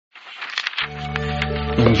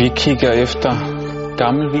Vi kigger efter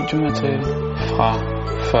gammel videomateriale fra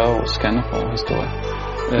 40 års Skanderborg-historie.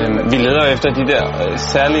 Vi leder efter de der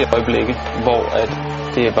særlige øjeblikke, hvor at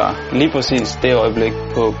det var lige præcis det øjeblik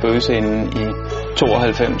på bøgescenen i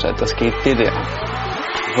 92, at der skete det der.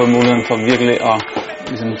 Få muligheden for virkelig at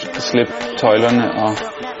ligesom, slippe tøjlerne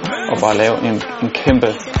og bare lave en kæmpe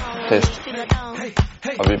fest.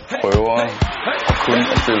 Og vi prøver at kunne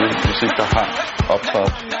spille musik, der har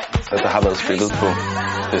optrådt, der har været spillet på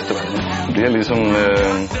festivalen. Det bliver ligesom,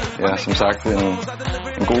 som sagt,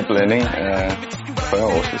 en god blanding af 40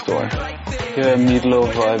 års historie. Det er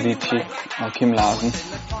Meatloaf og Avicii og Kim Larsen,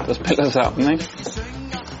 der spiller sammen, ikke?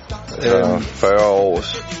 Så 40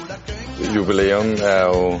 års jubilæum er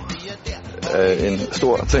jo en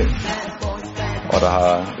stor ting, og der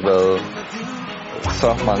har været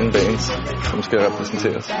så mange bands, som skal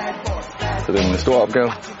repræsenteres. Så det er en stor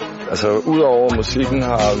opgave. Altså, udover musikken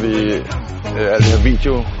har vi alt det her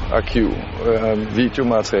videoarkiv,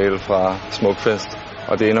 videomateriale fra Smukfest.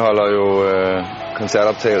 Og det indeholder jo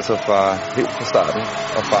koncertoptagelser fra helt fra starten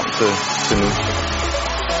og frem til nu.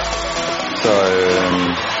 Så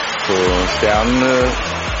på skærmene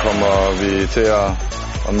kommer vi til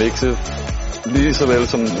at mixe lige så vel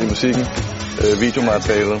som i musikken,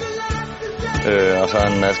 videomaterialet. Og så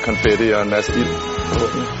en masse konfetti og en masse ild.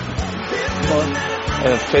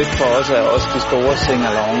 Fest for os er også de store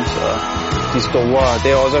sing-alongs og de store. Det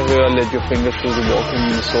er også at høre Let Your Fingers Do The Walking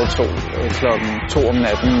i Sorte Skole klokken 2 om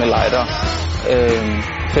natten med lighter.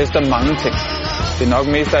 Fest er mange ting. Det er nok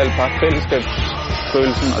mest af alt bare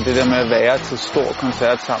fællesskabsfølelsen og det der med at være til stor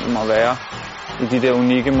koncert sammen og være i de der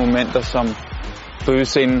unikke momenter, som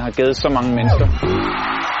bøgescenen har givet så mange mennesker.